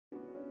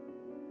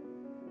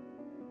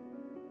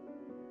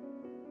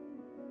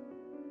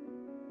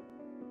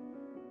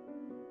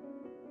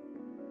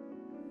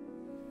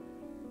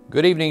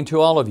Good evening to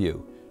all of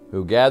you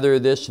who gather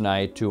this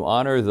night to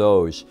honor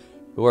those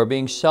who are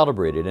being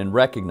celebrated and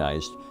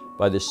recognized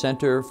by the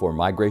Center for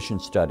Migration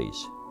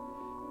Studies.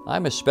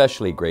 I'm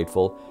especially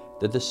grateful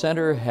that the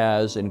Center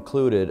has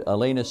included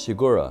Elena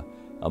Segura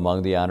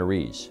among the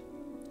honorees.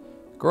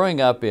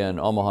 Growing up in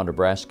Omaha,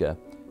 Nebraska,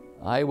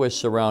 I was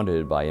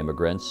surrounded by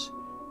immigrants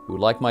who,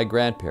 like my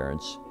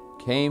grandparents,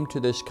 came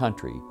to this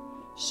country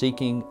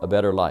seeking a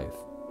better life,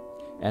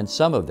 and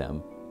some of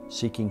them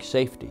seeking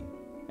safety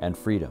and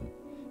freedom,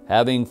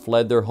 having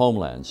fled their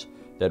homelands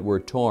that were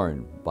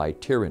torn by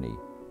tyranny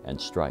and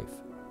strife.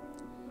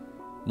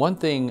 One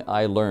thing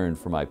I learned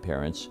from my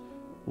parents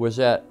was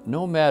that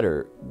no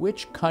matter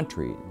which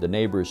country the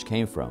neighbors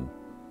came from,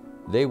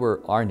 they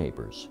were our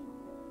neighbors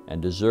and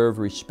deserved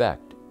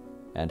respect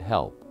and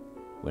help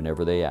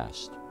whenever they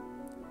asked.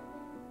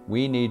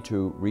 We need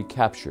to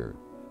recapture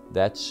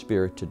that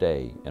spirit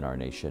today in our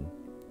nation.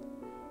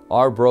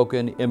 Our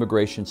broken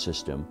immigration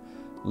system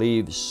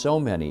leaves so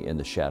many in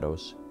the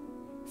shadows,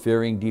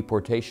 fearing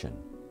deportation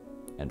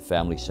and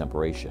family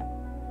separation.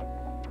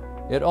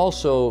 It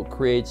also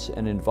creates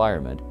an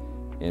environment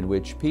in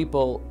which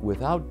people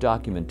without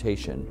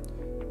documentation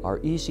are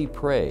easy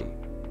prey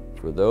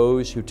for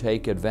those who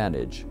take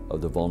advantage of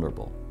the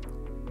vulnerable.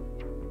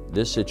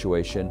 This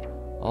situation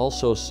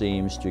also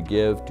seems to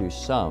give to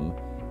some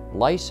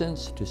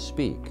license to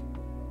speak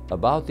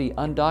about the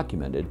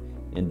undocumented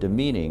in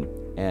demeaning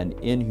and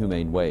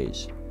inhumane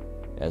ways,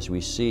 as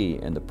we see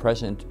in the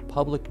present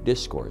public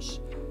discourse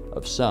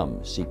of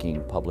some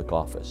seeking public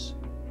office.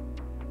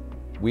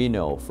 We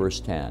know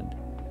firsthand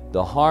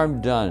the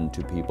harm done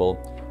to people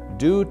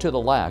due to the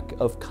lack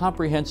of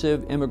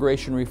comprehensive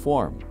immigration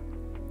reform.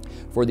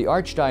 For the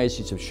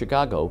Archdiocese of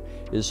Chicago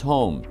is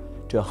home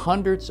to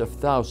hundreds of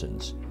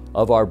thousands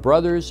of our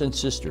brothers and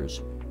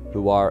sisters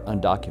who are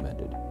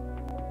undocumented.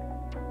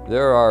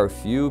 There are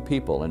few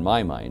people in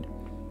my mind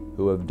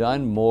who have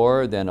done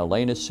more than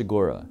Elena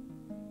Segura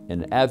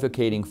in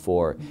advocating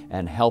for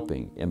and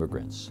helping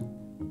immigrants.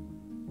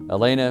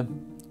 Elena,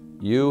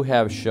 you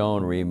have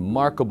shown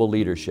remarkable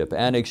leadership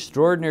and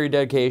extraordinary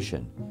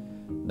dedication,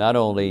 not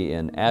only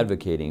in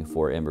advocating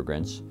for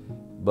immigrants,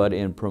 but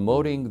in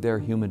promoting their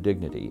human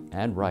dignity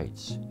and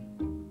rights.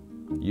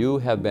 You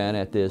have been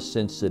at this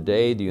since the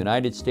day the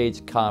United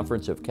States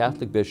Conference of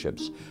Catholic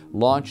Bishops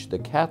launched the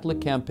Catholic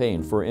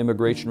Campaign for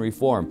Immigration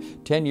Reform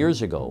 10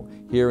 years ago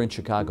here in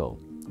Chicago.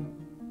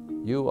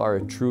 You are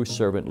a true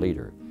servant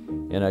leader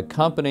in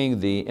accompanying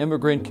the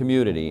immigrant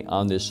community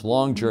on this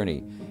long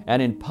journey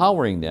and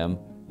empowering them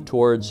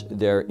towards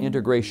their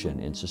integration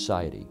in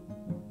society.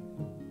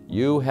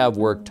 You have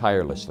worked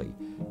tirelessly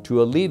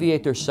to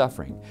alleviate their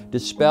suffering,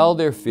 dispel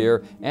their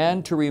fear,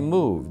 and to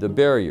remove the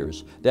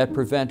barriers that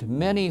prevent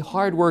many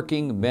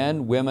hardworking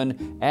men,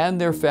 women,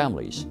 and their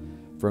families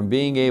from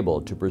being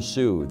able to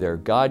pursue their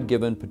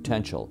God-given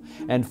potential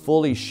and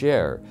fully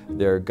share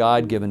their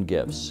God-given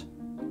gifts.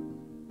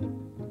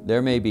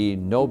 There may be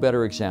no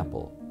better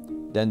example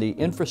than the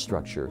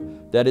infrastructure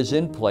that is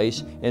in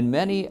place in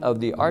many of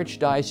the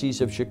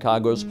Archdiocese of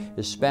Chicago's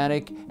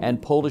Hispanic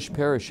and Polish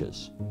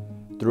parishes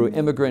through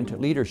immigrant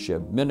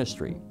leadership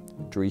ministry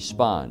to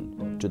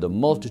respond to the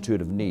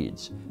multitude of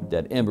needs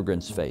that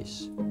immigrants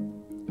face.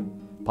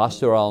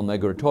 Pastoral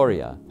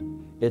Migratoria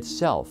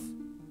itself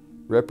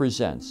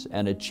represents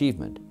an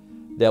achievement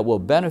that will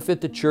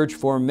benefit the Church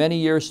for many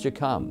years to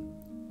come.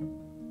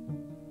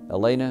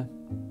 Elena,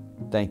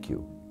 thank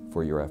you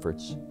for your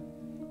efforts.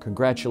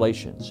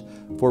 Congratulations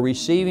for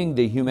receiving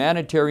the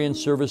Humanitarian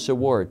Service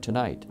Award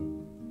tonight.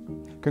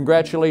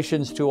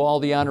 Congratulations to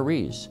all the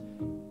honorees,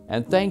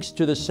 and thanks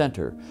to the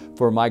Center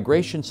for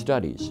Migration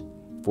Studies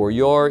for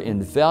your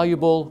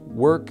invaluable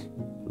work,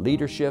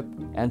 leadership,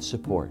 and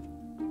support.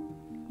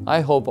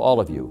 I hope all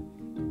of you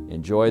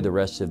enjoy the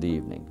rest of the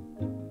evening.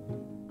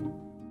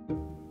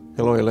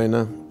 Hello,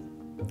 Elena.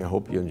 I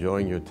hope you're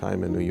enjoying your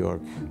time in New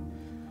York.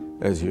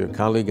 As your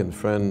colleague and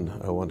friend,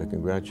 I want to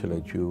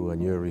congratulate you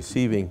on your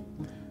receiving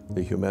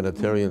the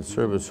Humanitarian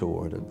Service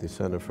Award at the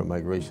Center for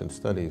Migration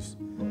Studies.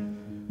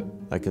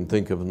 I can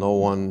think of no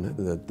one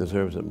that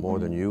deserves it more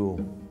than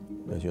you.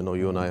 As you know,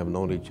 you and I have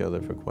known each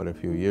other for quite a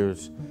few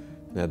years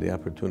and had the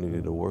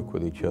opportunity to work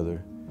with each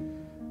other.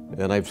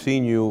 And I've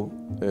seen you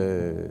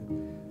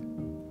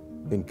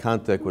in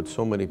contact with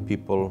so many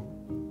people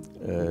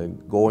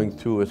going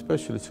through,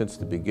 especially since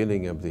the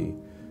beginning of the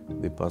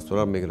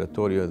Pastoral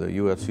Migratoria, the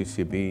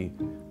USCCB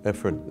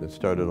effort that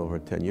started over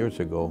 10 years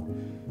ago.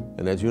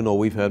 And as you know,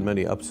 we've had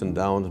many ups and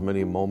downs,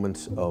 many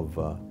moments of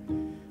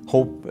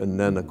hope, and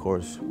then of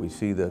course we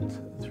see that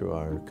through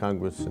our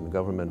Congress and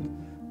government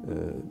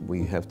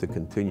we have to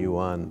continue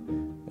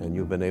on, and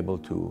you've been able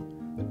to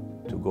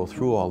go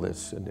through all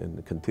this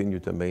and continue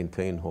to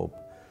maintain hope.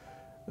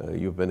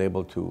 You've been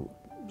able to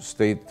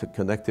stay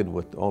connected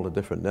with all the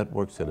different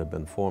networks that have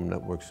been formed,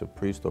 networks of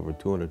priests, over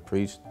 200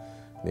 priests,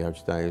 the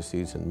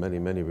Archdiocese, and many,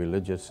 many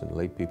religious and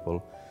lay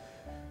people.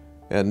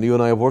 And you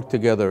and I have worked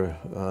together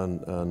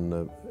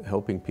on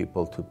helping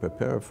people to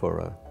prepare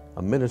for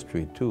a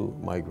ministry to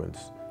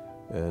migrants.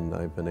 And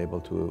I've been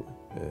able to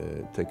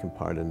taken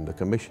part in the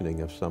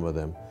commissioning of some of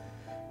them.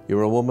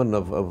 You're a woman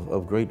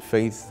of great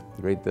faith,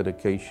 great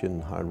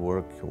dedication, hard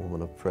work, a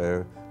woman of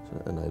prayer,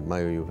 and I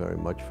admire you very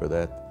much for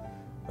that.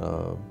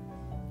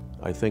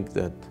 I think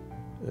that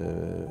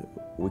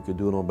we could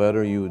do no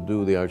better. You would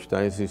do the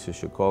Archdiocese of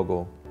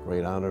Chicago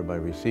great honor by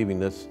receiving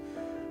this.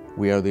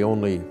 We are the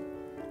only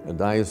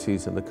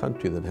diocese in the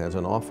country that has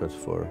an office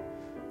for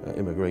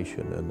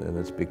immigration, and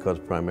it's because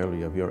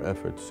primarily of your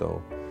efforts.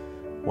 So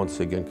once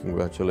again,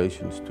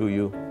 congratulations to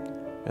you.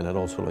 And I'd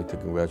also like to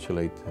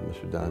congratulate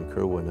Mr. Don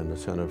Kerwin and the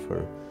Center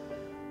for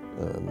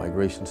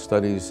Migration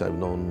Studies. I've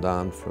known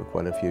Don for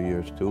quite a few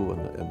years too,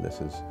 and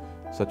this is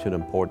such an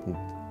important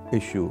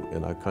issue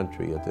in our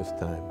country at this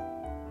time.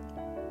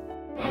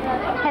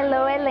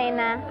 Hello,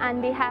 Elena. On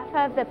behalf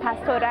of the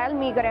Pastoral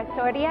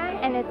Migratoria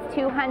and its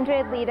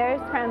 200 leaders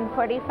from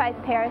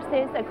 45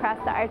 parishes across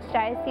the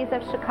Archdiocese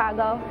of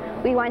Chicago,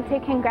 we want to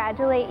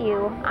congratulate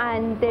you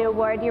on the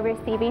award you're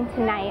receiving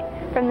tonight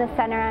from the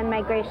Center on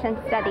Migration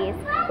Studies.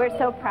 We're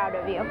so proud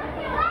of you.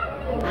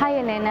 Hi,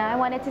 Elena. I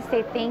wanted to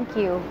say thank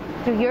you.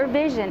 Through your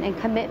vision and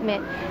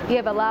commitment, you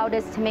have allowed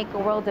us to make a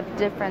world of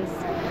difference.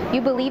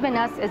 You believe in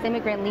us as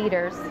immigrant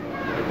leaders.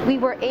 We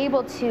were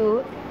able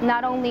to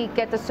not only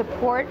get the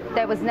support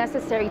that was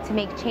necessary to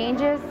make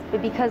changes,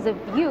 but because of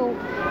you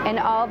and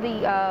all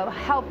the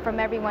help from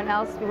everyone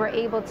else, we were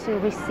able to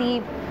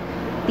receive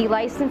the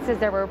licenses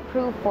that were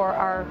approved for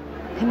our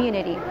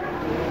community.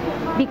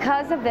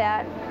 Because of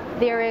that,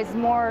 there is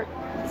more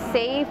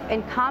safe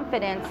and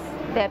confidence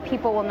that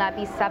people will not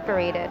be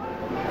separated.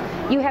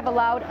 You have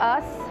allowed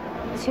us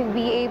to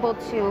be able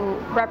to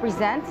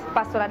represent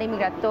Pastoral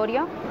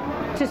Migratoria,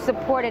 to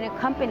support and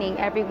accompany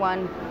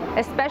everyone,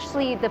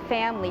 especially the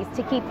families,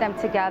 to keep them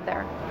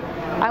together.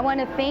 I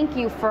want to thank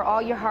you for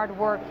all your hard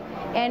work,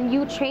 and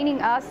you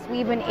training us.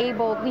 We've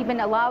been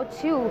allowed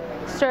to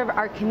serve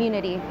our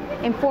community,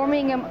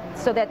 informing them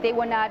so that they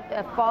will not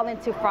fall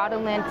into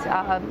fraudulent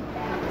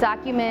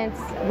documents.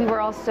 We were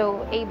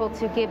also able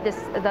to give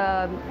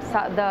the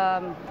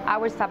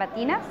hours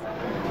sabatinas,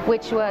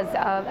 which was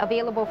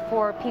available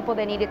for people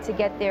that needed to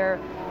get their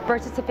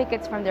birth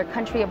certificates from their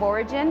country of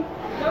origin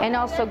and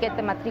also get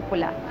the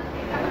matricula.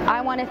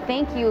 I want to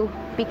thank you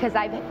because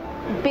I've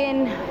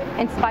been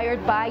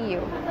inspired by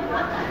you.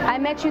 I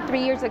met you 3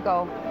 years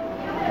ago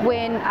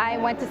when I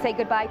went to say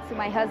goodbye to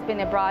my husband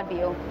in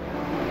Broadview.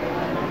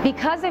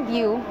 Because of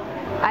you,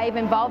 I've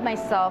involved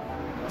myself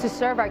to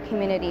serve our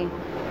community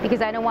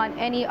because I don't want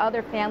any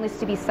other families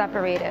to be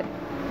separated.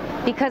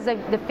 Because of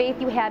the faith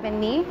you have in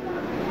me,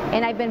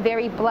 and I've been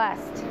very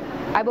blessed.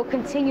 I will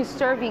continue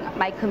serving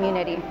my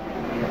community.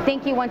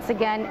 Thank you once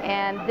again,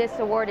 and this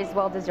award is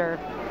well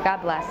deserved.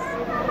 God bless.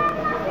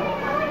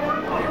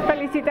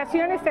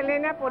 Felicitaciones,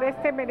 Elena, por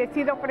este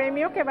merecido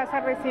premio que vas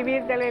a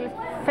recibir del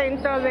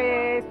Centro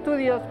de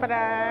Estudios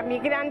para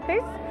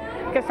Migrantes,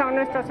 que son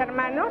nuestros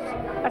hermanos.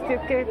 Así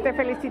que te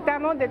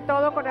felicitamos de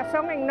todo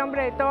corazón en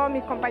nombre de todos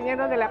mis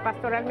compañeros de la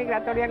Pastoral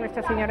Migratoria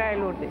Nuestra Señora de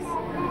Lourdes.